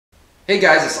Hey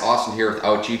guys, it's Austin here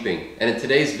with Jeeping, and in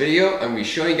today's video I'm going to be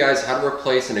showing you guys how to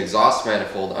replace an exhaust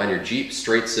manifold on your Jeep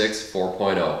Straight 6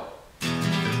 4.0.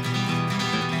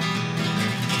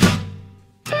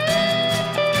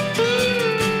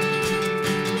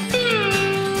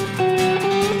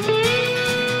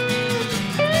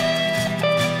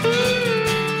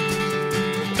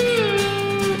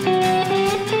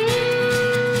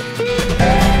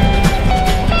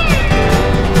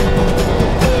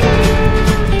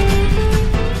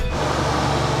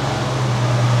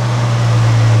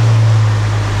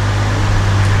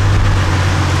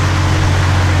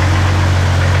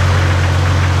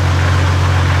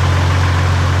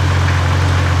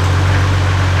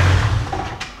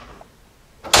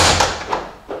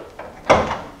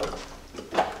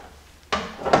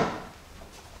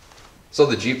 So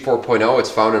the Jeep 4.0,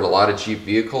 it's found in a lot of Jeep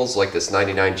vehicles like this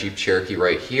 99 Jeep Cherokee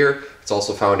right here. It's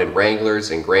also found in Wranglers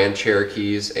and Grand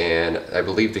Cherokees, and I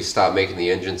believe they stopped making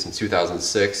the engines in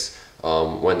 2006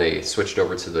 when they switched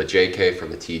over to the JK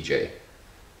from the TJ.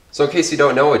 So in case you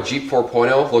don't know, a Jeep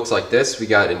 4.0 looks like this. We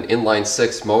got an inline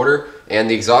 6 motor, and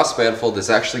the exhaust manifold is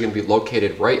actually going to be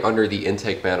located right under the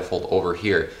intake manifold over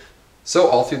here. So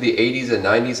all through the 80s and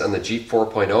 90s on the Jeep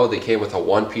 4.0, they came with a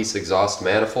one-piece exhaust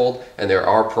manifold, and they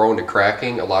are prone to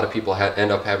cracking. A lot of people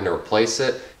end up having to replace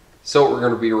it. So we're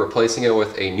going to be replacing it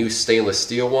with a new stainless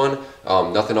steel one,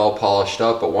 nothing all polished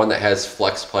up, but one that has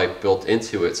flex pipe built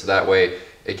into it, so that way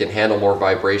it can handle more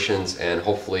vibrations, and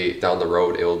hopefully down the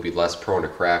road it will be less prone to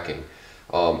cracking.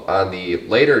 On the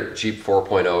later Jeep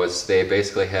 4.0s, they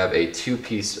basically have a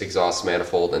two-piece exhaust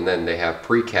manifold, and then they have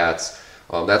pre-cats.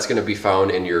 That's going to be found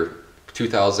in your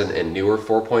 2000 and newer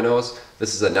 4.0s.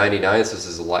 This is a 99, so this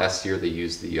is the last year they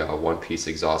used the one-piece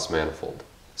exhaust manifold.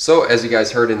 So as you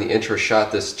guys heard in the intro shot,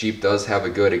 this Jeep does have a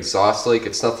good exhaust leak.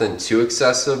 It's nothing too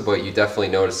excessive, but you definitely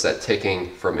notice that ticking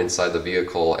from inside the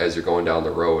vehicle as you're going down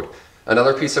the road.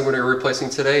 Another piece I'm going to be replacing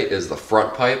today is the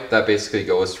front pipe. That basically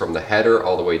goes from the header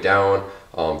all the way down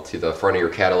to the front of your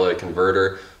catalytic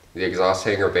converter. The exhaust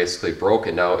hanger basically broke,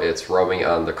 and now it's rubbing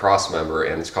on the cross member,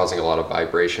 and it's causing a lot of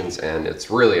vibrations, and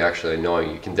it's really actually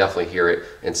annoying. You can definitely hear it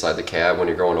inside the cab when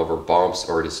you're going over bumps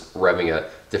or just revving at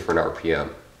different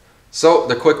RPM. So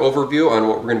the quick overview on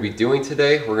what we're going to be doing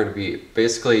today, we're going to be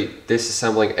basically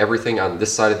disassembling everything on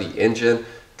this side of the engine,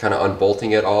 kind of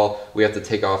unbolting it all. We have to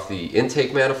take off the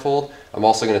intake manifold. I'm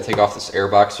also going to take off this air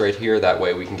box right here, that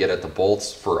way we can get at the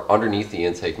bolts for underneath the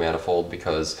intake manifold,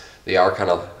 because they are kind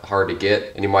of hard to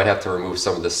get, and you might have to remove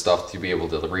some of this stuff to be able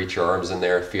to reach your arms in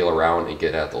there, feel around, and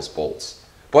get at those bolts.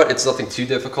 But it's nothing too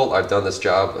difficult. I've done this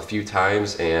job a few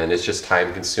times, and it's just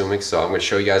time consuming, so I'm going to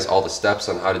show you guys all the steps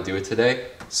on how to do it today.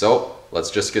 So let's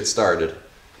just get started.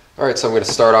 Alright, so I'm going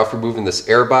to start off removing this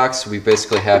air box. We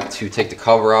basically have to take the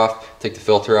cover off, take the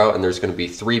filter out, and there's going to be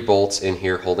 3 bolts in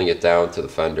here holding it down to the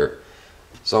fender.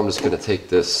 So I'm just going to take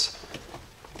this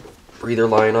breather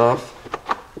line off,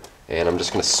 and I'm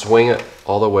just going to swing it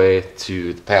all the way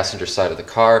to the passenger side of the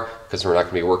car, because we're not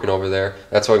going to be working over there.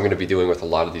 That's what I'm going to be doing with a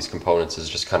lot of these components, is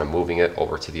just kind of moving it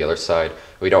over to the other side.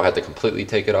 We don't have to completely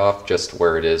take it off, just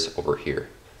where it is over here.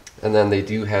 And then they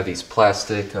do have these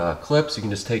plastic clips. You can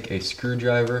just take a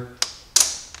screwdriver,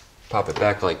 pop it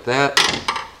back like that,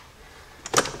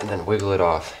 and then wiggle it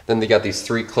off. Then they got these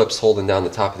 3 clips holding down the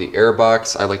top of the air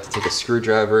box. I like to take a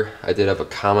screwdriver. I did have a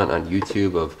comment on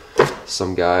YouTube of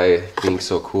some guy being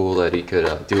so cool that he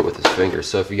could do it with his fingers.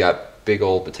 So if you got big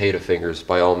old potato fingers,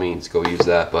 by all means go use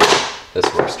that, but this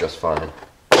works just fine.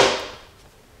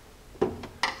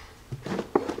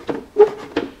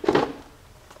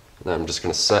 And I'm just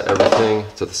going to set everything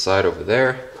to the side over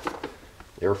there.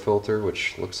 Air filter,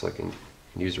 which looks like it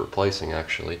needs replacing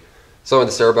actually. So in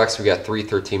this air box we got 3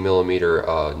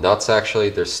 13mm nuts actually.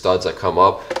 There's studs that come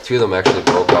up. 2 of them actually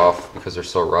broke off because they're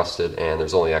so rusted, and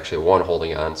there's only actually 1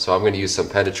 holding on. So I'm going to use some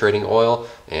penetrating oil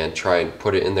and try and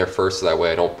put it in there first, so that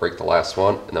way I don't break the last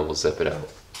one, and then we'll zip it out.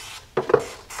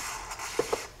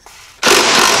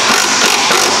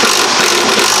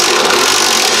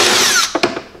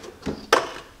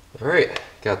 Alright,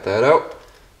 got that out.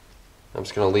 I'm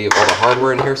just going to leave all the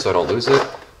hardware in here so I don't lose it,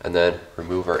 and then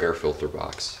remove our air filter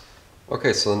box.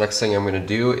 Okay, so the next thing I'm going to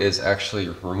do is actually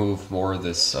remove more of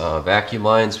this vacuum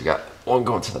lines. We got one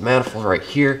going to the manifold right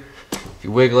here. If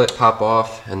you wiggle it, pop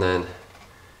off, and then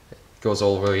it goes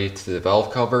all the way to the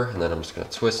valve cover, and then I'm just going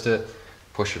to twist it,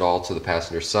 push it all to the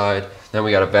passenger side. Then we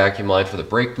got a vacuum line for the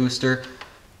brake booster.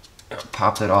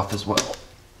 Pop that off as well,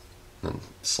 and then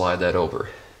slide that over.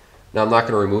 Now I'm not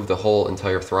going to remove the whole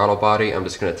entire throttle body. I'm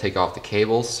just going to take off the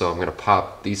cables. So I'm going to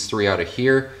pop these 3 out of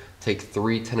here, take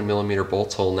 3 10mm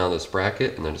bolts holding down this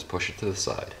bracket, and then just push it to the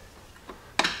side.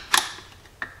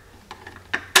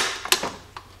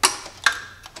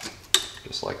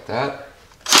 just like that.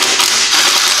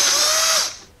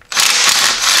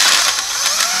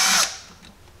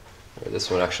 This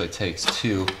one actually takes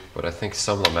 2, but I think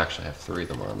some of them actually have 3 of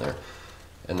them on there.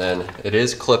 And then it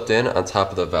is clipped in on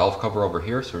top of the valve cover over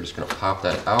here, so we're just going to pop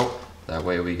that out. That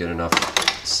way we get enough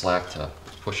slack to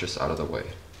push this out of the way.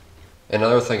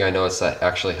 Another thing I noticed that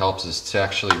actually helps is to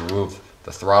actually remove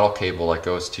the throttle cable that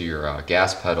goes to your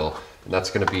gas pedal. And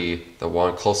that's going to be the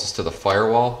one closest to the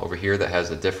firewall over here that has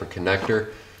a different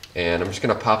connector. And I'm just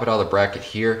going to pop it out of the bracket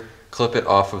here, clip it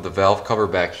off of the valve cover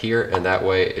back here, and that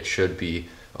way it should be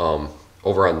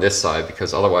over on this side,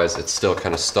 because otherwise it's still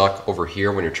kind of stuck over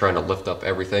here. When you're trying to lift up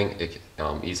everything, it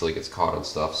easily gets caught on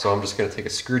stuff. So I'm just going to take a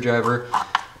screwdriver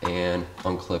and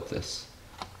unclip this.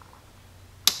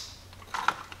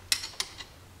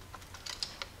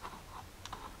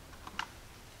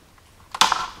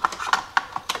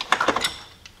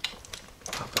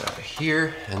 Pop it out of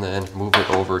here and then move it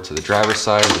over to the driver's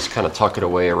side and just kind of tuck it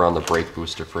away around the brake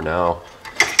booster for now.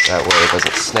 That way it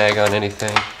doesn't snag on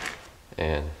anything,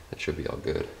 and it should be all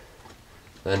good.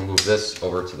 Then move this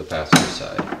over to the passenger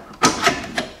side.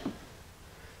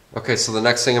 Okay, so the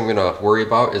next thing I'm going to worry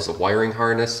about is the wiring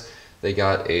harness. They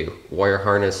got a wire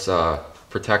harness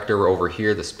protector over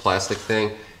here, this plastic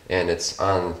thing, and it's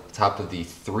on top of the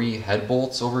 3 head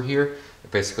bolts over here.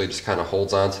 It basically just kind of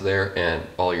holds onto there, and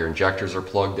all your injectors are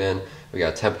plugged in. We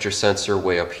got a temperature sensor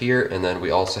way up here, and then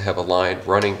we also have a line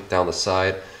running down the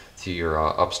side to your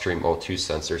upstream O2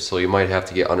 sensor. So you might have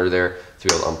to get under there to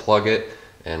be able to unplug it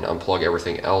and unplug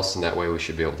everything else, and that way we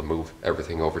should be able to move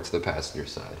everything over to the passenger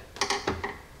side.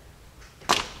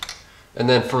 And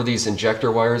then for these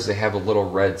injector wires, they have a little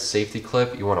red safety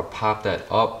clip. You want to pop that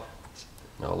up.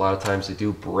 Now a lot of times they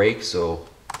do break, so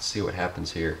let's see what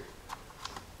happens here.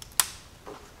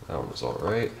 That one was all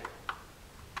right.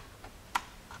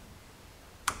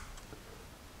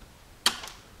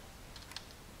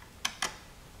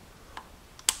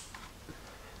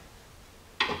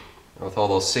 With all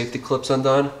those safety clips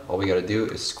undone, all we got to do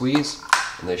is squeeze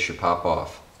and they should pop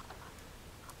off.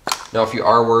 Now if you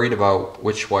are worried about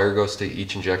which wire goes to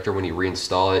each injector when you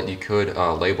reinstall it, you could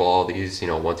label all these,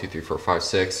 1, 2, 3, 4, 5,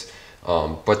 6.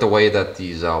 But the way that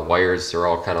these wires are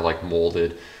all kind of like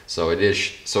molded, so it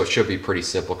should be pretty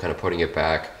simple kind of putting it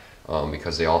back,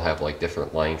 because they all have like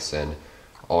different lengths and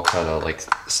all kind of like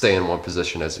stay in one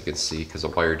position, as you can see, because the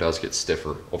wire does get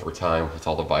stiffer over time with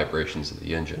all the vibrations of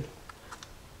the engine.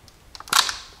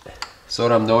 So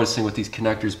what I'm noticing with these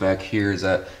connectors back here is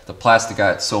that the plastic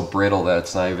got so brittle that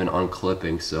it's not even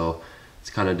unclipping, so it's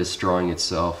kind of destroying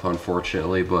itself,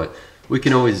 unfortunately, but we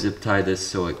can always zip tie this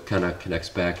so it kind of connects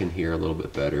back in here a little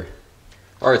bit better.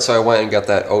 Alright, so I went and got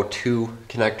that O2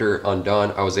 connector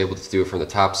undone. I was able to do it from the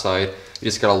top side. You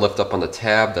just got to lift up on the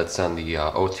tab that's on the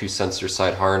O2 sensor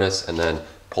side harness and then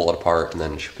pull it apart, and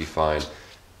then it should be fine.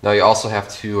 Now you also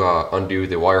have to undo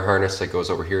the wire harness that goes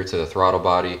over here to the throttle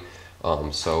body.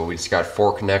 So we just got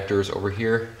 4 connectors over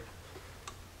here.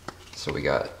 So we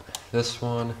got this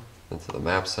one into the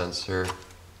map sensor,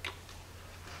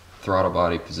 throttle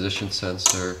body position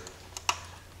sensor,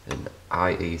 and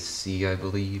IAC, I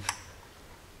believe.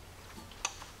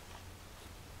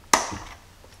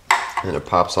 And it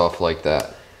pops off like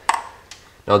that.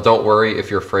 Now don't worry if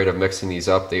you're afraid of mixing these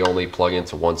up, they only plug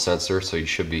into one sensor, so you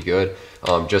should be good.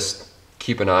 Just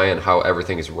keep an eye on how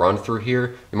everything is run through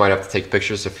here. You might have to take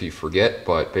pictures if you forget,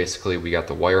 but basically we got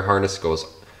the wire harness goes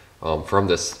from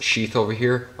this sheath over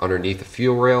here underneath the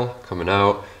fuel rail coming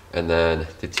out, and then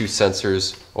the 2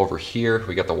 sensors over here,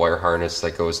 we got the wire harness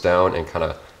that goes down and kind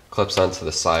of clips onto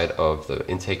the side of the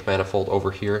intake manifold over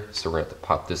here. So we're going to have to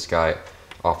pop this guy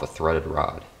off a threaded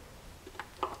rod.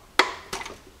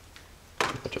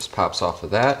 It just pops off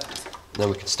of that, and then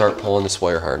we can start pulling this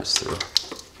wire harness through.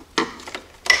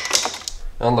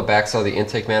 On the back side of the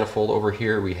intake manifold over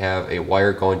here, we have a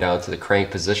wire going down to the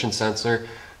crank position sensor.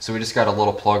 So we just got a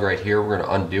little plug right here. We're going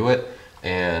to undo it,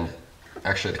 and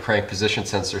actually the crank position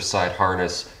sensor side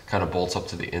harness kind of bolts up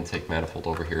to the intake manifold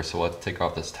over here. So we'll have to take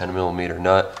off this 10mm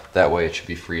nut. That way it should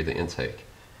be free of the intake.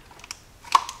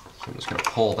 So I'm just going to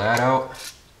pull that out.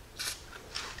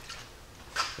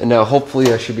 And now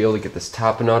hopefully I should be able to get this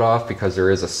top nut off, because there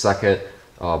is a second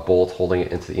bolt holding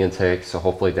it into the intake. So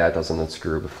hopefully that doesn't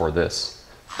unscrew before this.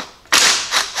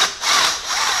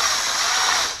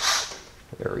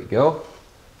 There we go.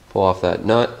 Pull off that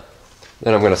nut.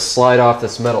 Then I'm going to slide off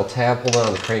this metal tab holding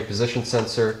on the crank position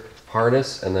sensor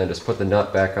harness, and then just put the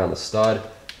nut back on the stud.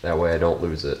 That way I don't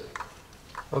lose it.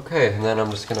 Okay, and then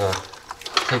I'm just going to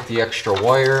take the extra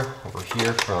wire over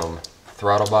here from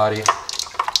throttle body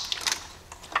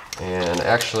And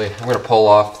actually, I'm going to pull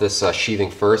off this sheathing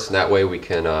first, and that way we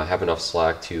can have enough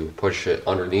slack to push it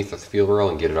underneath the fuel rail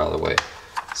and get it out of the way.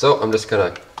 So I'm just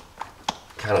going to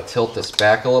kind of tilt this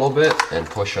back a little bit and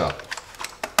push up.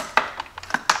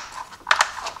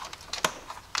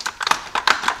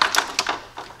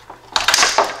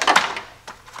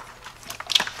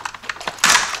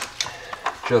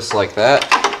 Just like that.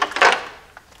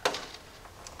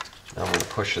 Now I'm going to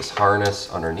push this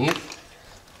harness underneath.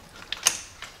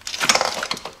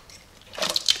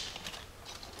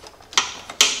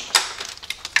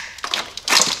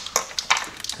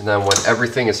 And then when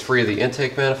everything is free of the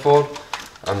intake manifold,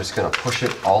 I'm just going to push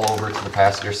it all over to the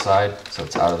passenger side so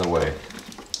it's out of the way.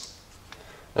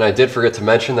 And I did forget to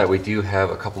mention that we do have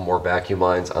a couple more vacuum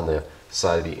lines on the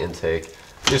side of the intake.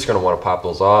 You're just going to want to pop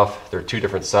those off. They're two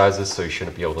different sizes, so you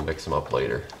shouldn't be able to mix them up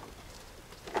later.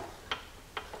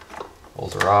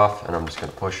 Holes are off, and I'm just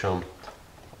going to push them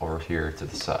over here to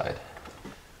the side.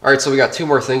 Alright, so we got two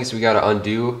more things we got to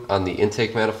undo on the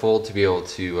intake manifold to be able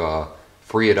to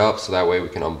free it up, so that way we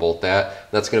can unbolt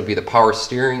that. That's going to be the power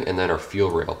steering and then our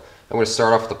fuel rail. I'm going to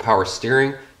start off with the power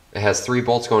steering. It has 3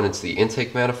 bolts going into the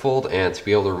intake manifold, and to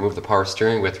be able to remove the power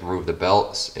steering we have to remove the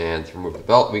belts, and to remove the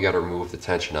belt we got to remove the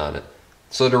tension on it.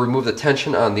 So to remove the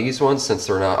tension on these ones, since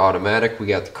they're not automatic, we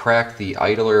got to crack the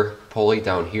idler pulley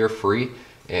down here free,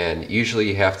 and usually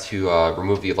you have to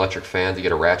remove the electric fan to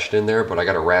get a ratchet in there, but I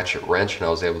got a ratchet wrench and I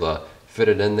was able to fit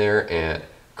it in there and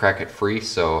crack it free.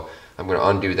 So I'm going to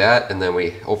undo that, and then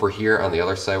over here on the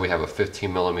other side we have a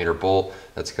 15mm bolt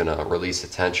that's going to release the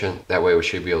tension. That way we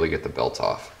should be able to get the belt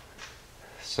off.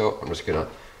 So I'm just going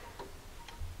to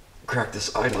crack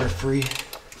this idler free.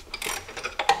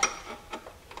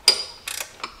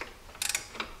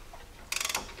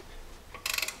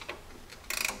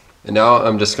 And now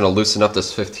I'm just going to loosen up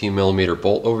this 15mm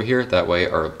bolt over here. That way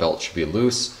our belt should be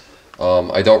loose.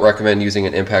 I don't recommend using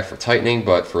an impact for tightening,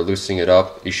 but for loosening it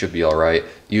up, you should be alright.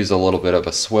 Use a little bit of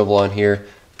a swivel on here,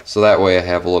 so that way I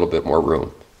have a little bit more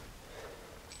room.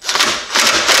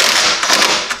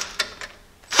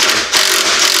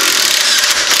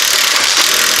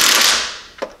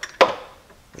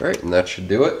 Alright, and that should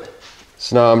do it.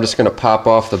 So now I'm just going to pop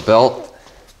off the belt,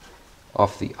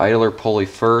 off the idler pulley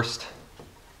first,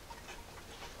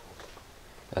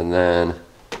 and then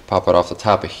pop it off the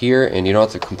top of here, and you don't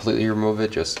have to completely remove it,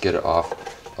 just get it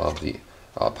off of the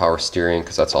power steering,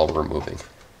 because that's all we're removing.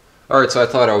 Alright, so I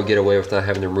thought I would get away with not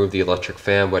having to remove the electric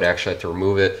fan, but I actually have to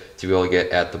remove it to be able to get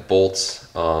at the bolts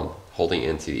holding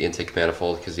into the intake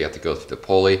manifold, because you have to go through the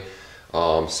pulley.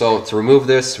 So to remove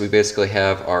this, we basically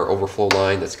have our overflow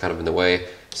line that's kind of in the way.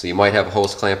 So you might have a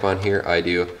hose clamp on here, I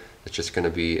do. It's just going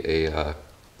to be a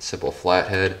simple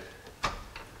flathead,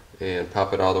 and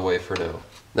pop it all the way for now.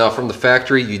 Now from the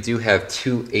factory you do have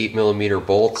 2 8mm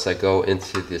bolts that go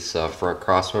into this front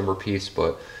crossmember piece,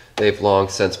 but they've long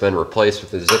since been replaced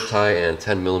with a zip tie and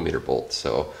 10mm bolts.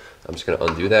 So I'm just going to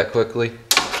undo that quickly.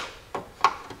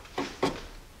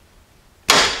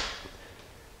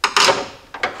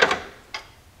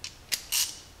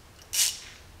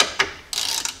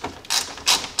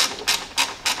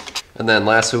 And then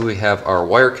lastly we have our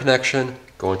wire connection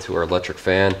going to our electric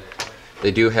fan. They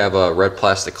do have a red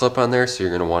plastic clip on there, so you're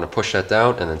going to want to push that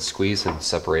down and then squeeze and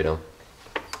separate them.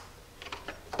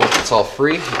 Once it's all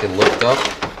free, you can lift up,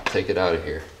 take it out of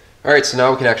here. Alright, so now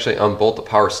we can actually unbolt the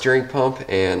power steering pump,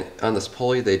 and on this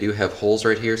pulley they do have holes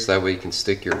right here, so that way you can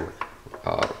stick your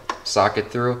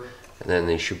socket through, and then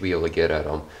you should be able to get at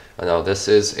them. And now this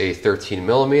is a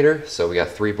 13mm, so we got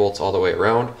 3 bolts all the way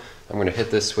around. I'm going to hit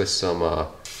this with some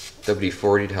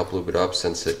WD-40 to help lube it up,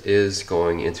 since it is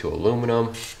going into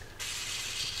aluminum.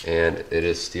 And it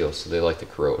is steel, so they like to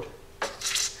corrode.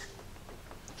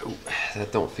 Ooh,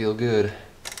 that don't feel good.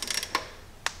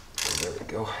 There we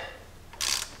go.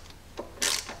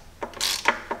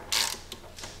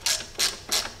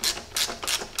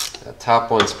 That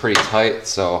top one's pretty tight,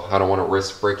 so I don't want to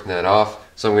risk breaking that off.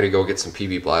 So I'm going to go get some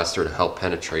PB Blaster to help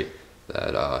penetrate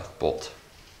that bolt.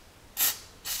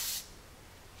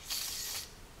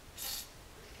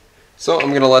 So I'm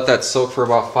going to let that soak for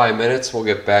about 5 minutes. We'll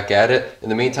get back at it. In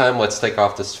the meantime, let's take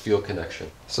off this fuel connection.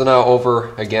 So now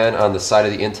over again on the side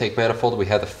of the intake manifold, we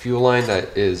have the fuel line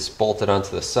that is bolted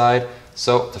onto the side.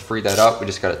 So to free that up, we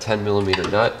just got a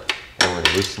 10mm nut, and we're going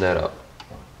to loosen that up.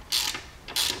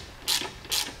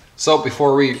 So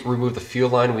before we remove the fuel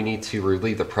line, we need to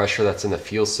relieve the pressure that's in the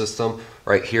fuel system.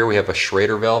 Right here we have a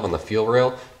Schrader valve on the fuel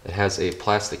rail. It has a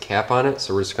plastic cap on it,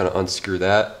 so we're just going to unscrew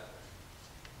that.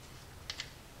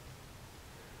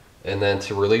 And then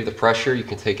to relieve the pressure, you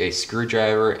can take a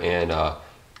screwdriver and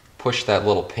push that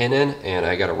little pin in, and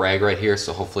I got a rag right here,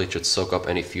 so hopefully it should soak up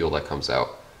any fuel that comes out.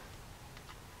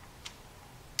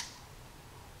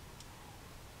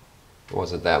 There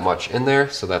wasn't that much in there,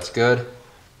 so that's good.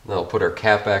 Now we'll put our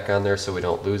cap back on there so we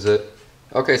don't lose it.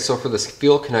 Okay, so for this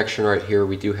fuel connection right here,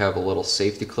 we do have a little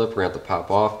safety clip we're going to have to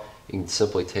pop off. You can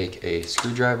simply take a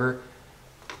screwdriver,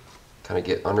 kind of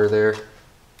get under there,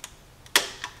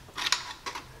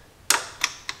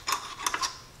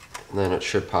 and then it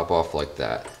should pop off like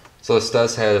that. So this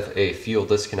does have a fuel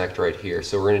disconnect right here.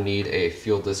 So we're going to need a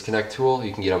fuel disconnect tool.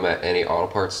 You can get them at any auto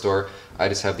parts store. I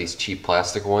just have these cheap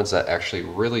plastic ones that actually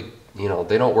really, you know,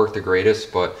 they don't work the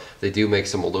greatest, but they do make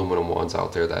some aluminum ones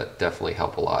out there that definitely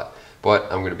help a lot. But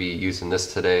I'm going to be using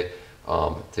this today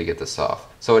to get this off.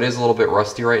 So it is a little bit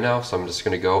rusty right now, so I'm just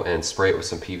going to go and spray it with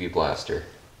some PV Blaster.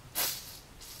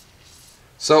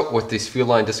 So with these fuel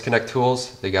line disconnect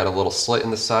tools, they got a little slit in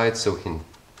the side so we can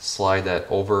slide that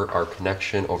over our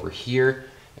connection over here.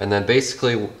 And then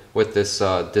basically with this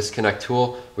disconnect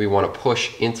tool, we want to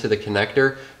push into the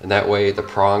connector, and that way the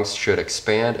prongs should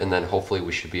expand, and then hopefully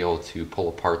we should be able to pull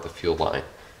apart the fuel line.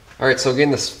 Alright, so getting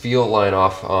this fuel line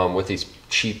off with these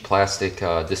cheap plastic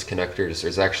disconnectors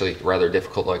is actually rather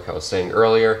difficult, like I was saying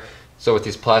earlier. So with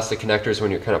these plastic connectors, when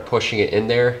you're kind of pushing it in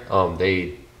there,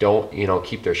 they don't, you know,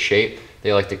 keep their shape.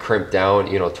 They like to crimp down,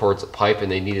 you know, towards the pipe,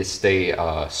 and they need to stay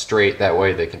straight. That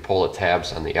way they can pull the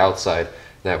tabs on the outside.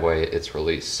 That way it's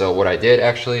released. So what I did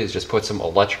actually is just put some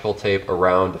electrical tape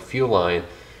around the fuel line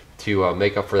to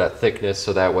make up for that thickness,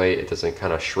 so that way it doesn't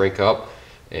kind of shrink up.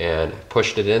 And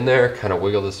pushed it in there, kind of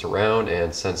wiggled this around,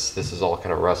 and since this is all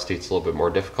kind of rusty, it's a little bit more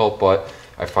difficult, but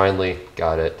I finally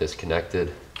got it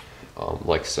disconnected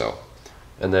like so.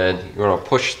 And then you're going to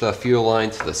push the fuel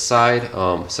line to the side.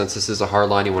 Since this is a hard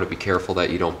line, you want to be careful that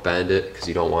you don't bend it because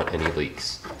you don't want any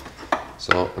leaks.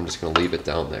 So I'm just going to leave it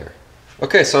down there.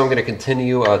 Okay, so I'm going to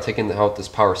continue taking out this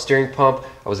power steering pump.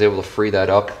 I was able to free that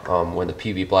up when the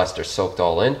PV Blaster soaked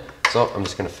all in. So I'm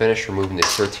just going to finish removing these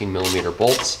 13mm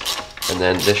bolts, and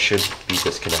then this should be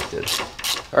disconnected.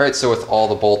 Alright, so with all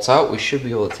the bolts out, we should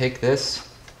be able to take this,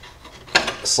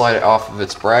 slide it off of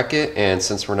its bracket, and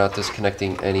since we're not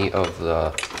disconnecting any of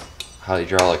the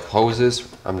hydraulic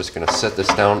hoses, I'm just going to set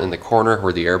this down in the corner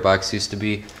where the airbox used to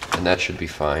be, and that should be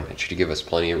fine. It should give us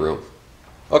plenty of room.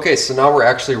 Okay, so now we're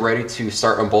actually ready to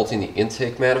start unbolting the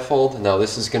intake manifold. Now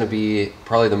this is going to be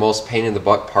probably the most pain in the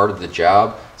butt part of the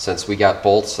job, since we got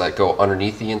bolts that go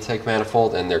underneath the intake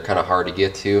manifold and they're kind of hard to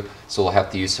get to, so we'll have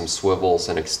to use some swivels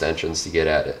and extensions to get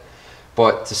at it.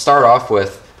 But to start off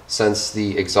with, since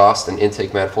the exhaust and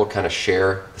intake manifold kind of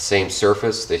share the same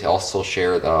surface, they also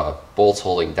share the bolts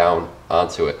holding down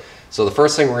onto it. So the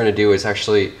first thing we're going to do is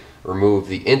actually remove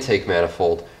the intake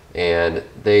manifold, and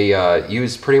they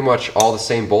use pretty much all the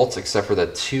same bolts except for the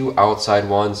two outside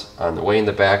ones on the way in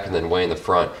the back and then way in the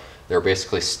front. They're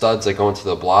basically studs that go into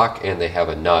the block, and they have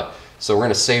a nut. So we're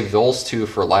going to save those two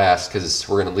for last because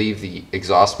we're going to leave the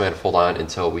exhaust manifold on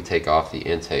until we take off the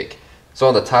intake. So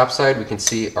on the top side, we can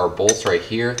see our bolts right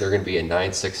here. They're going to be a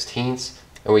 9/16,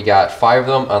 and we got 5 of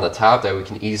them on the top that we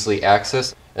can easily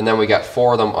access, and then we got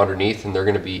 4 of them underneath, and they're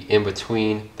going to be in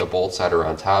between the bolts that are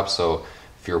on top. So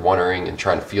if you're wondering and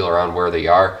trying to feel around where they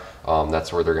are,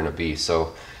 that's where they're going to be.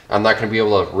 So I'm not going to be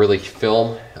able to really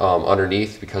film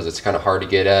underneath because it's kind of hard to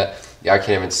get at. I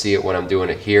can't even see it when I'm doing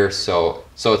it here, so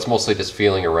it's mostly just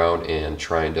feeling around and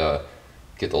trying to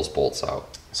get those bolts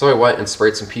out. So I went and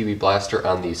sprayed some PV Blaster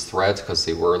on these threads because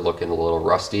they were looking a little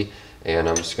rusty, and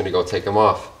I'm just going to go take them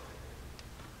off.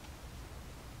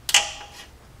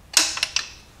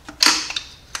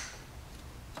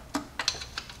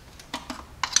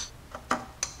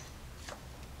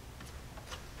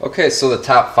 Okay, so the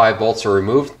top 5 bolts are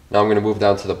removed. Now I'm going to move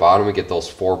down to the bottom and get those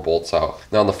 4 bolts out.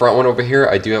 Now on the front one over here,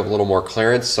 I do have a little more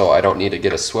clearance, so I don't need to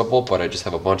get a swivel, but I just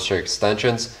have a bunch of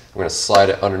extensions. I'm going to slide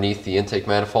it underneath the intake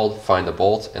manifold, find the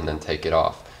bolt, and then take it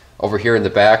off. Over here in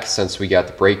the back, since we got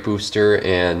the brake booster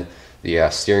and the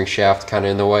steering shaft kind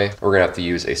of in the way, we're going to have to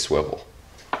use a swivel.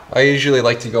 I usually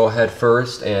like to go ahead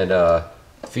first and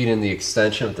feed in the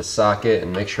extension with the socket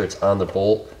and make sure it's on the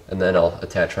bolt, and then I'll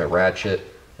attach my ratchet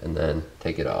and then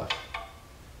take it off.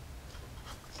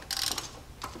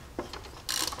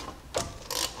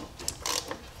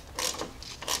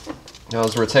 Now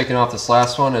as we're taking off this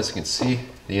last one, as you can see,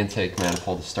 the intake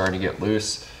manifold is starting to get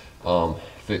loose.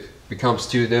 If it becomes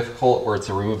too difficult or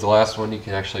to remove the last one, you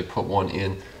can actually put one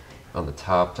in on the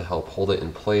top to help hold it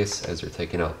in place as you're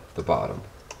taking out the bottom.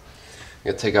 I'm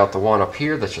going to take out the one up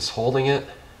here that's just holding it.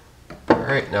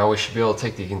 Alright, now we should be able to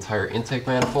take the entire intake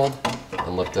manifold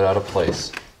and lift it out of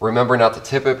place. Remember not to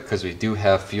tip it because we do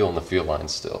have fuel in the fuel line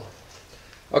still.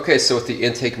 Okay, so with the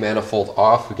intake manifold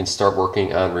off, we can start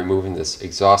working on removing this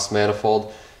exhaust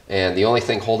manifold. And the only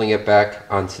thing holding it back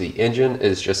onto the engine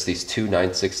is just these 2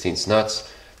 9/16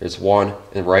 nuts. There's one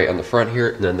right on the front here,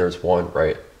 and then there's one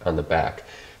right on the back.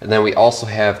 And then we also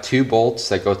have 2 bolts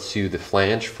that go to the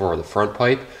flange for the front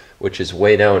pipe, which is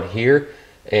way down here.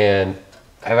 And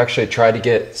I've actually tried to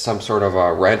get some sort of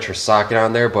a wrench or socket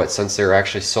on there, but since they're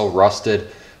actually so rusted,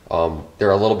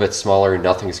 they're a little bit smaller and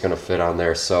nothing's going to fit on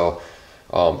there. So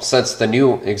since the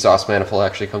new exhaust manifold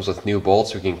actually comes with new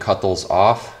bolts, we can cut those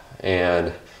off,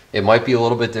 and it might be a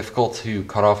little bit difficult to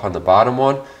cut off on the bottom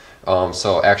one.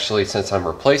 So actually, since I'm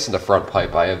replacing the front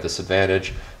pipe, I have this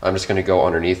advantage. I'm just going to go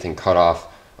underneath and cut off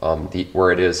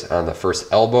where it is on the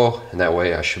first elbow, and that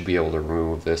way I should be able to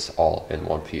remove this all in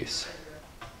one piece.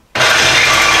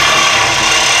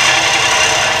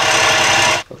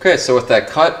 Okay, so with that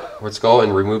cut, let's go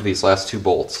and remove these last 2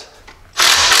 bolts.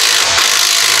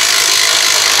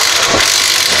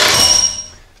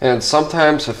 And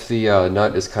sometimes if the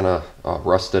nut is kind of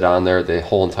rusted on there, the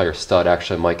whole entire stud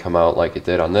actually might come out like it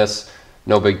did on this.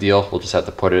 No big deal, we'll just have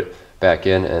to put it back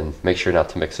in and make sure not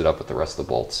to mix it up with the rest of the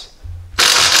bolts.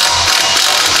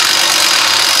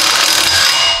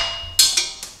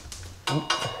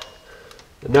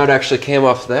 The nut actually came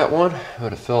off that one. It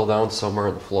would have fell down somewhere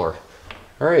on the floor.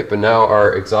 Alright, but now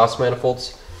our exhaust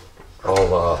manifold's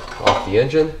all off the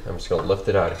engine. I'm just going to lift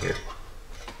it out of here.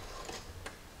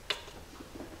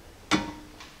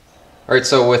 Alright,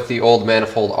 so with the old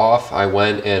manifold off, I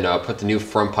went and put the new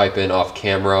front pipe in off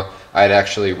camera. I had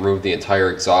actually removed the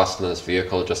entire exhaust in this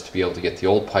vehicle just to be able to get the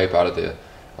old pipe out of the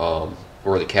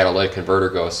where the catalytic converter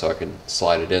goes, so I can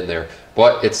slide it in there.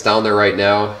 But it's down there right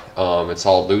now. It's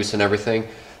all loose and everything.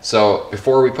 So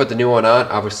before we put the new one on,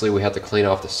 obviously we have to clean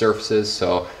off the surfaces.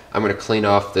 So I'm going to clean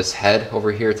off this head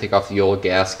over here, take off the old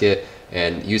gasket,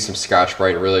 and use some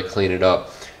Scotch-Brite and really clean it up.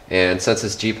 And since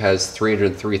this Jeep has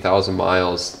 303,000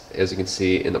 miles, as you can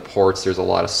see in the ports, there's a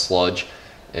lot of sludge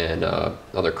and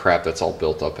other crap that's all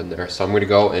built up in there. So I'm going to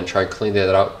go and try and clean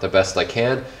that out the best I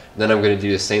can. And then I'm going to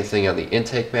do the same thing on the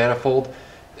intake manifold.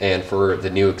 And for the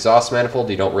new exhaust manifold,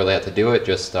 you don't really have to do it.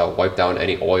 Just wipe down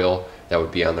any oil that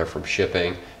would be on there from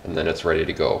shipping, and then it's ready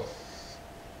to go.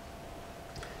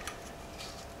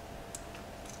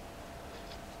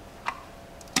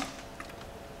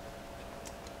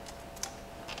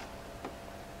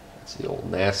 That's the old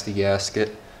nasty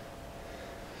gasket.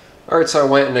 Alright, so I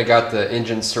went and I got the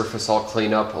engine surface all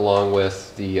cleaned up along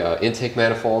with the intake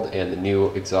manifold and the new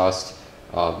exhaust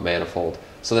manifold.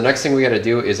 So the next thing we got to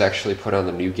do is actually put on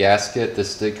the new gasket.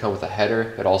 This did come with a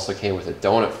header. It also came with a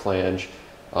donut flange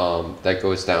that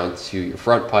goes down to your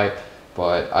front pipe,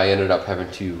 but I ended up having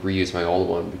to reuse my old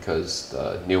one because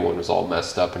the new one was all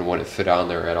messed up and wouldn't fit on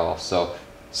there at all. So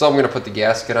I'm going to put the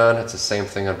gasket on. It's the same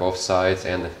thing on both sides,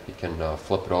 and you can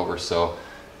flip it over, so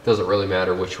it doesn't really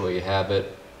matter which way you have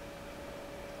it.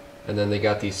 And then they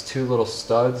got these 2 little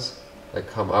studs that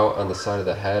come out on the side of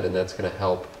the head, and that's going to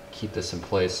help keep this in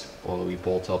place while we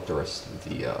bolt up the rest of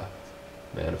the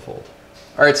manifold.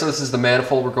 Alright, so this is the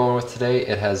manifold we're going with today.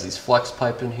 It has these flex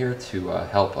pipe in here to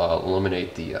help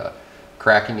eliminate the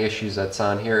cracking issues that's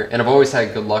on here. And I've always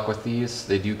had good luck with these.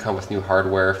 They do come with new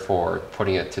hardware for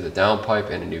putting it to the downpipe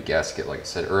and a new gasket, like I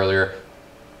said earlier.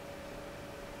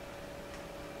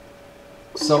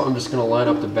 So I'm just going to line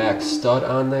up the back stud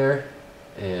on there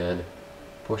and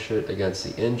push it against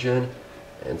the engine.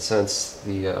 And since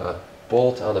the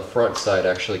bolt on the front side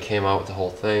actually came out with the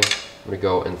whole thing, I'm going to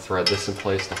go and thread this in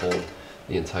place to hold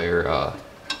the entire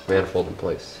manifold in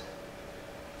place.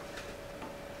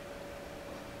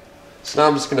 So now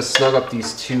I'm just going to snug up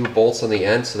these 2 bolts on the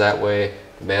end so that way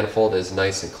the manifold is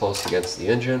nice and close against the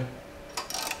engine.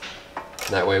 And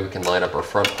that way we can line up our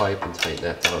front pipe and tighten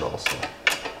that down also.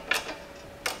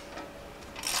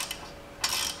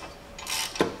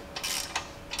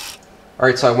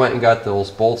 Alright, so I went and got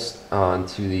those bolts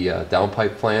onto the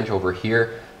downpipe flange over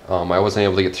here. I wasn't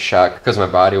able to get the shot because my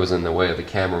body was in the way of the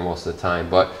camera most of the time,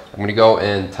 but I'm going to go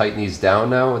and tighten these down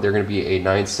now. They're going to be a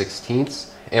 9/16,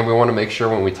 and we want to make sure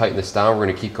when we tighten this down, we're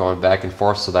going to keep going back and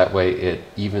forth so that way it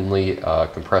evenly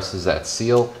compresses that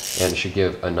seal, and it should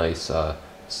give a nice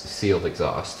sealed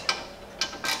exhaust.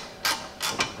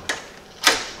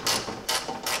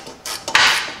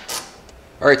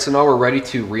 Alright, so now we're ready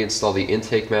to reinstall the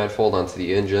intake manifold onto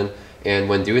the engine, and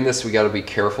when doing this we got to be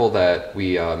careful that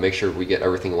we make sure we get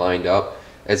everything lined up.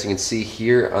 As you can see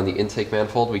here on the intake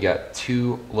manifold, we got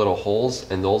 2 little holes,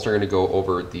 and those are going to go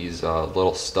over these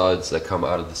little studs that come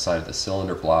out of the side of the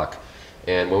cylinder block.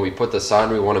 And when we put this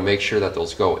on, we want to make sure that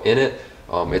those go in it.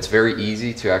 It's very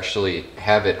easy to actually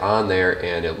have it on there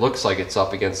and it looks like it's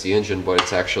up against the engine, but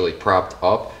it's actually propped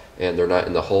up and they're not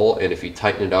in the hole, and if you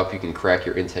tighten it up you can crack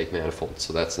your intake manifold,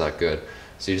 so that's not good.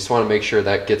 So you just want to make sure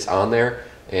that gets on there,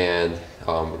 and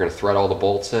we're going to thread all the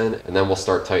bolts in, and then we'll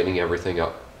start tightening everything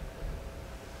up.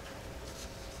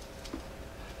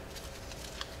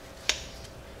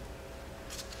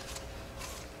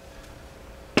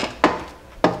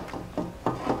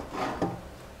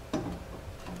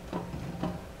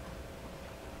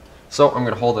 So I'm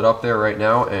going to hold it up there right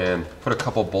now and put a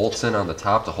couple bolts in on the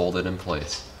top to hold it in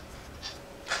place.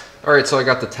 Alright, so I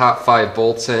got the top 5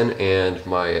 bolts in, and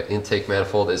my intake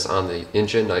manifold is on the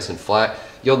engine nice and flat.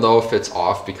 You'll know if it's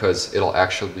off because it'll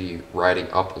actually be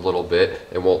riding up a little bit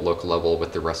and won't look level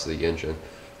with the rest of the engine.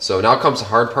 So now comes the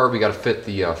hard part. We got to fit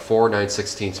the 4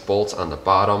 9/16 bolts on the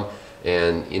bottom,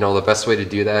 and you know the best way to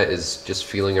do that is just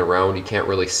feeling around. You can't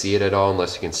really see it at all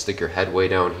unless you can stick your head way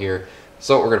down here.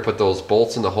 So we're going to put those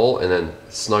bolts in the hole and then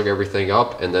snug everything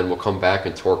up, and then we'll come back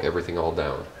and torque everything all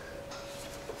down.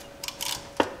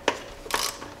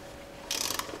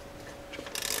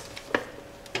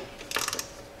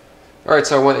 Alright,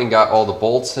 so I went and got all the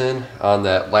bolts in. On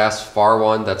that last far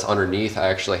one that's underneath, I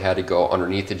actually had to go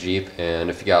underneath the Jeep, and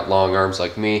if you got long arms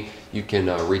like me, you can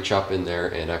reach up in there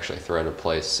and actually thread in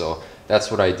place. So that's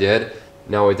what I did.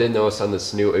 Now I did notice on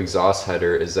this new exhaust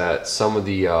header is that some of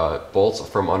the bolts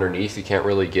from underneath, you can't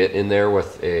really get in there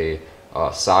with a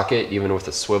socket, even with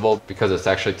a swivel, because it's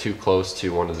actually too close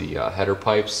to one of the header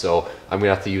pipes. So I'm going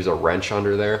to have to use a wrench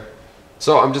under there.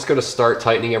 So I'm just going to start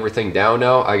tightening everything down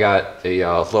now. I got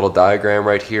a little diagram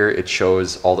right here. It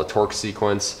shows all the torque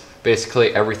sequence.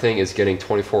 Basically everything is getting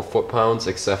 24 foot-pounds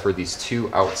except for these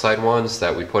 2 outside ones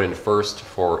that we put in first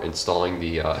for installing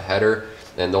the header,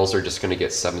 and those are just going to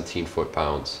get 17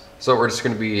 foot-pounds. So we're just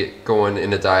going to be going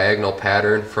in a diagonal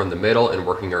pattern from the middle and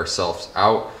working ourselves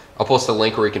out. I'll post a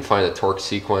link where you can find the torque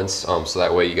sequence, so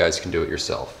that way you guys can do it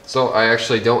yourself. So I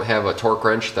actually don't have a torque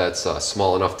wrench that's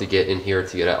small enough to get in here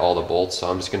to get at all the bolts, so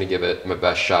I'm just going to give it my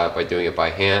best shot by doing it by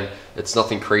hand. It's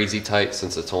nothing crazy tight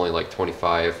since it's only like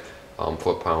 25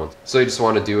 foot-pounds. So you just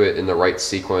want to do it in the right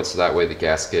sequence so that way the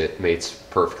gasket mates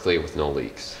perfectly with no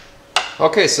leaks.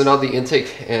 Okay, so now the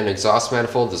intake and exhaust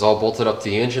manifold is all bolted up to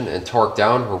the engine and torqued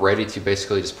down. We're ready to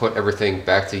basically just put everything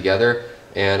back together.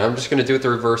 And I'm just going to do it the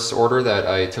reverse order that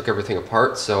I took everything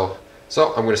apart. So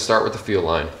I'm going to start with the fuel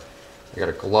line. I got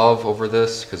a glove over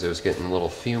this because it was getting a little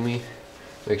fumy.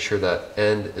 Make sure that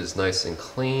end is nice and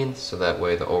clean so that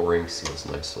way the O-ring seals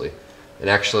nicely. And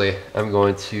actually, I'm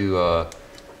going to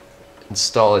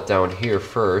install it down here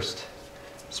first.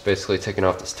 Just basically taking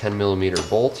off this 10mm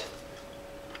bolt,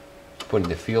 putting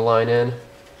the fuel line in,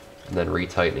 and then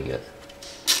retightening it.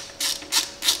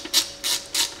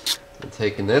 And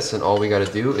taking this, and all we got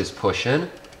to do is push in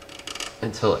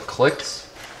until it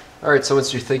clicks. Alright, so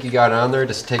once you think you got it on there,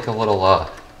 just take a little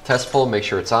test pull, make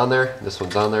sure it's on there. This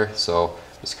one's on there, so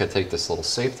I'm just going to take this little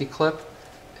safety clip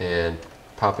and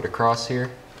pop it across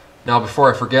here. Now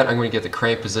before I forget, I'm going to get the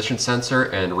crank position sensor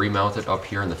and remount it up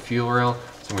here in the fuel rail.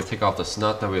 So I'm going to take off this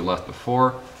nut that we left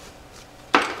before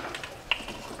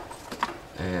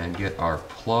and get our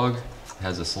plug. It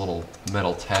has this little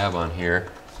metal tab on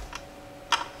here.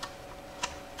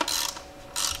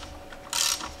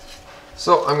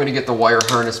 So I'm going to get the wire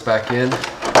harness back in.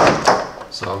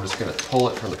 So I'm just going to pull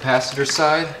it from the passenger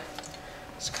side.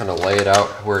 Just kind of lay it out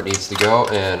where it needs to go.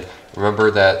 And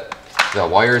remember that the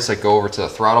wires that go over to the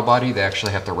throttle body, they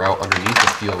actually have to route underneath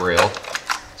the fuel rail.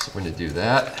 So we're going to do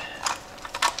that.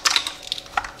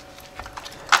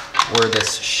 Where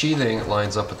this sheathing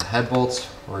lines up with the head bolts,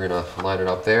 we're going to line it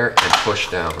up there and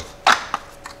push down.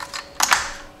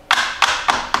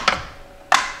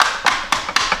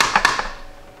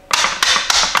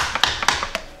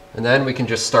 And then we can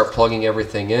just start plugging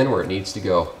everything in where it needs to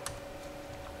go.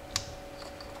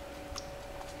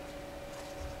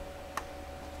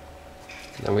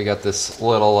 Then we got this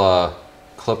little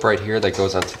clip right here that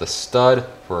goes onto the stud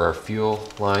where our fuel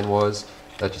line was.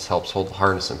 That just helps hold the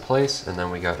harness in place. And then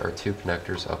we got our 2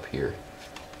 connectors up here.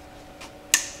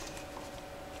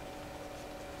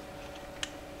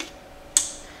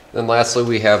 Then lastly,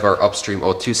 we have our upstream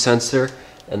O2 sensor,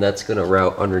 and that's going to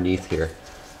route underneath here.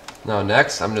 Now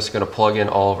next, I'm just going to plug in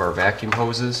all of our vacuum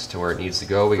hoses to where it needs to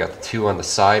go. We got the 2 on the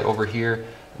side over here,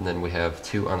 and then we have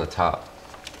 2 on the top.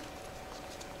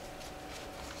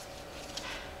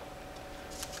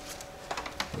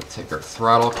 We'll take our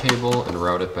throttle cable and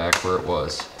route it back where it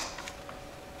was.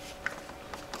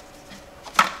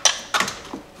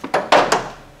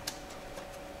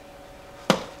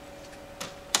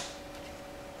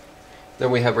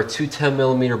 Then we have our 2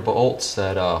 10mm bolts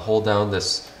that hold down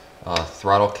this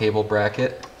throttle cable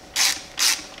bracket.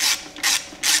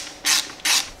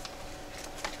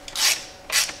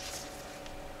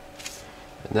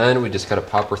 And then we just got to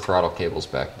pop our throttle cables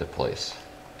back into place.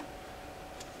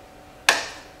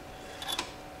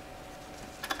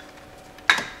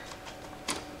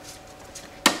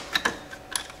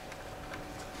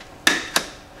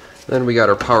 Then we got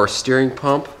our power steering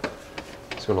pump.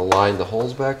 Just going to line the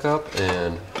holes back up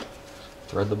and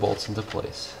thread the bolts into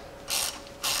place.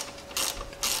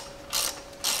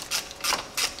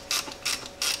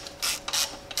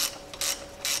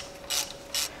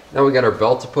 Now we got our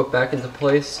belt to put back into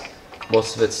place.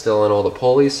 Most of it's still on all the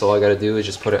pulleys, so all I got to do is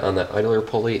just put it on the idler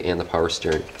pulley and the power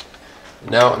steering.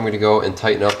 Now I'm going to go and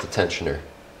tighten up the tensioner.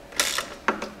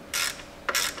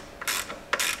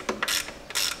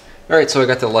 Alright, so I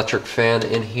got the electric fan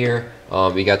in here.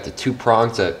 We got the two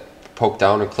prongs that poke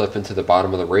down and clip into the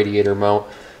bottom of the radiator mount.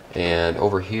 And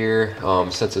over here,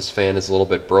 since this fan is a little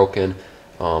bit broken,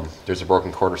 there's a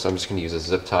broken corner, so I'm just going to use a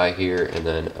zip tie here, and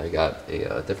then I got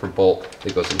a different bolt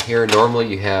that goes in here. Normally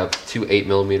you have two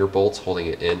 8mm bolts holding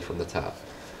it in from the top.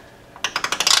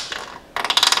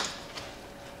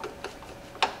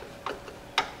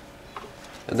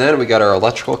 And then we got our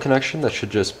electrical connection that should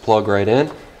just plug right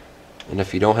in. And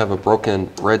if you don't have a broken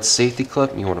red safety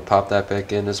clip, you want to pop that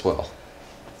back in as well.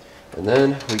 And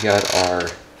then we got our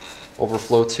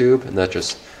overflow tube, and that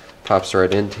just pops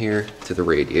right in here to the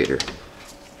radiator.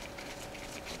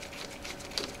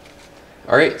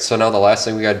 Alright, so now the last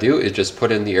thing we got to do is just put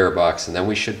in the air box, and then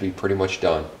we should be pretty much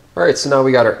done. Alright, so now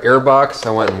we got our air box.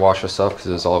 I went and washed this up because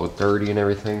it was all dirty and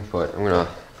everything, but I'm going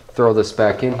to throw this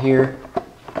back in here,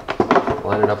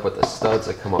 line it up with the studs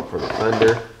that come up from the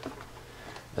fender.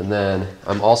 And then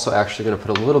I'm also actually going to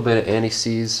put a little bit of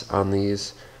anti-seize on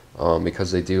these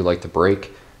because they do like to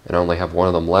break, and I only have one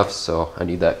of them left, so I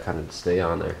need that kind of to stay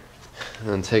on there. And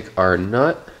then take our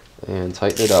nut and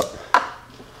tighten it up.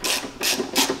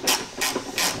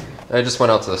 I just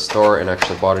went out to the store and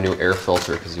actually bought a new air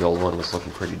filter because the old one was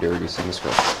looking pretty dirty, so I'm just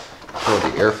going to throw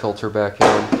the air filter back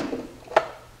in.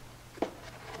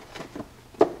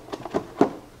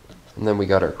 And then we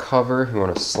got our cover. We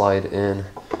want to slide in.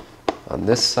 On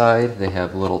this side, they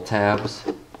have little tabs,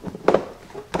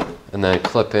 and then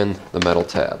clip in the metal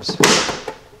tabs.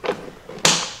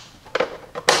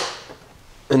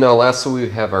 And now lastly, we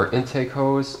have our intake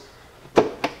hose.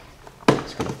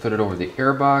 It's going to fit it over the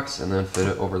air box and then fit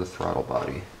it over the throttle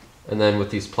body. And then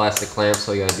with these plastic clamps,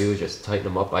 all you gotta do is just tighten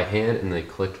them up by hand, and they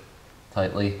click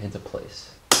tightly into place.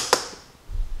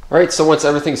 Alright, so once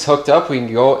everything's hooked up, we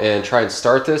can go and try and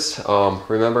start this.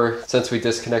 Remember, since we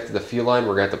disconnected the fuel line,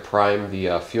 we're going to have to prime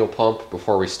the fuel pump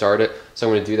before we start it. So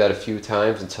I'm going to do that a few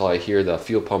times until I hear the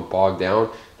fuel pump bog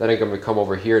down. Then I'm going to come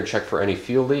over here and check for any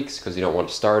fuel leaks, because you don't want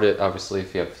to start it, obviously,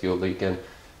 if you have fuel leaking.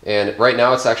 And right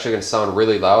now it's actually going to sound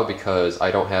really loud because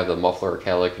I don't have the muffler or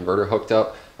catalytic converter hooked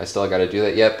up. I still got to do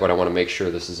that yet, but I want to make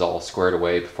sure this is all squared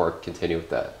away before I continue with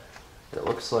that. It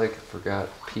looks like I forgot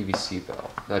PVC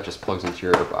valve. That just plugs into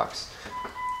your air box.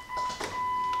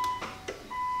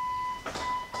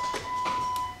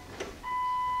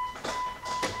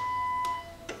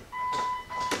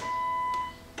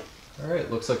 Alright,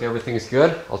 looks like everything's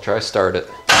good. I'll try to start it.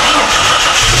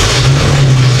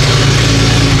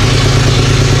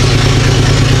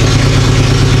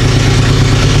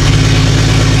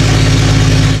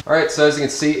 Alright, so as you can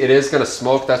see, it is going to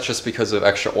smoke. That's just because of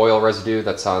extra oil residue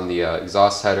that's on the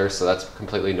exhaust header, so that's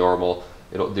completely normal.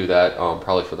 It'll do that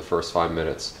probably for the first 5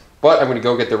 minutes. But I'm going to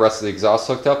go get the rest of the exhaust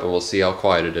hooked up, and we'll see how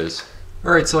quiet it is.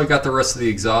 Alright, so I got the rest of the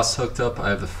exhaust hooked up. I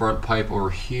have the front pipe over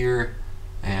here,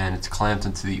 and it's clamped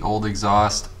into the old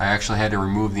exhaust. I actually had to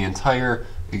remove the entire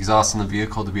exhaust in the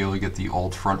vehicle to be able to get the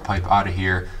old front pipe out of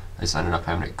here. I just ended up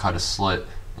having to cut a slit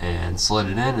and slid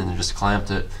it in, and then just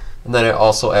clamped it. And then I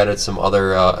also added some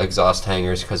other exhaust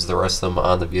hangers because the rest of them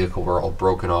on the vehicle were all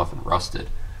broken off and rusted.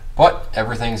 But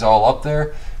everything's all up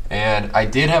there, and I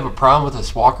did have a problem with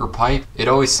this Walker pipe. It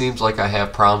always seems like I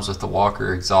have problems with the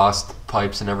Walker exhaust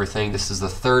pipes and everything. This is the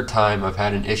third time I've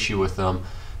had an issue with them,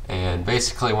 and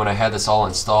basically when I had this all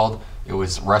installed, it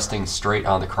was resting straight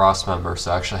on the cross member,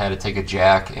 so I actually had to take a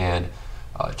jack and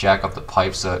jack up the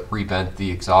pipes that rebent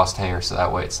the exhaust hanger so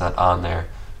that way it's not on there.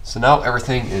 So now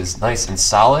everything is nice and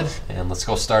solid, and let's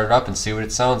go start it up and see what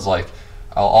it sounds like.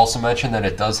 I'll also mention that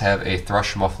it does have a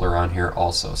thrush muffler on here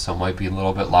also, so it might be a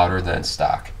little bit louder than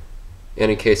stock.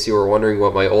 And in case you were wondering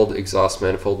what my old exhaust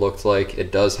manifold looked like,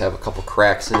 it does have a couple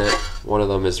cracks in it. One of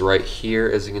them is right here,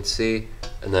 as you can see,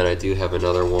 and then I do have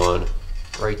another one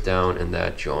right down in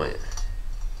that joint.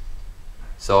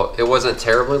 So it wasn't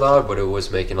terribly loud, but it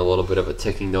was making a little bit of a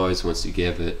ticking noise once you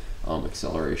gave it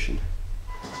acceleration.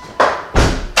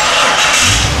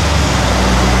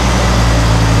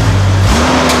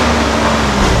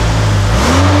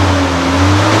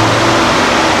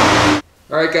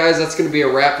 Alright guys, that's going to be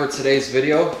a wrap for today's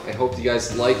video. I hope you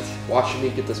guys liked watching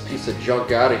me get this piece of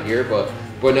junk out of here, but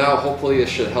now hopefully this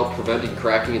should help preventing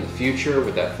cracking in the future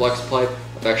with that flex pipe.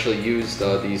 I've actually used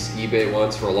these eBay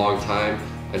ones for a long time.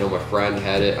 I know my friend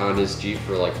had it on his Jeep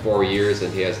for like 4 years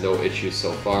and he has no issues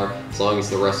so far. As long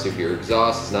as the rest of your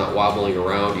exhaust is not wobbling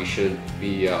around, you shouldn't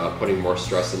be putting more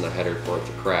stress in the header for it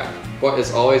to crack. But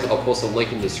as always, I'll post a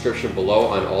link in the description below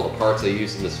on all the parts I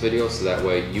used in this video so that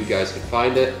way you guys can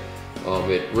find it.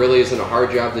 It really isn't a hard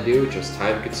job to do, just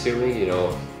time consuming. You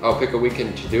know, I'll pick a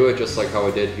weekend to do it just like how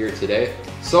I did here today.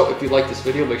 So if you like this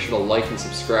video, make sure to like and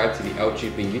subscribe to the Out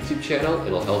Jeeping YouTube channel.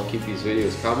 It'll help keep these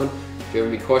videos coming. If you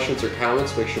have any questions or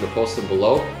comments, make sure to post them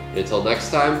below. And until next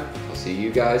time, I'll see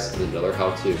you guys in another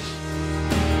how-to.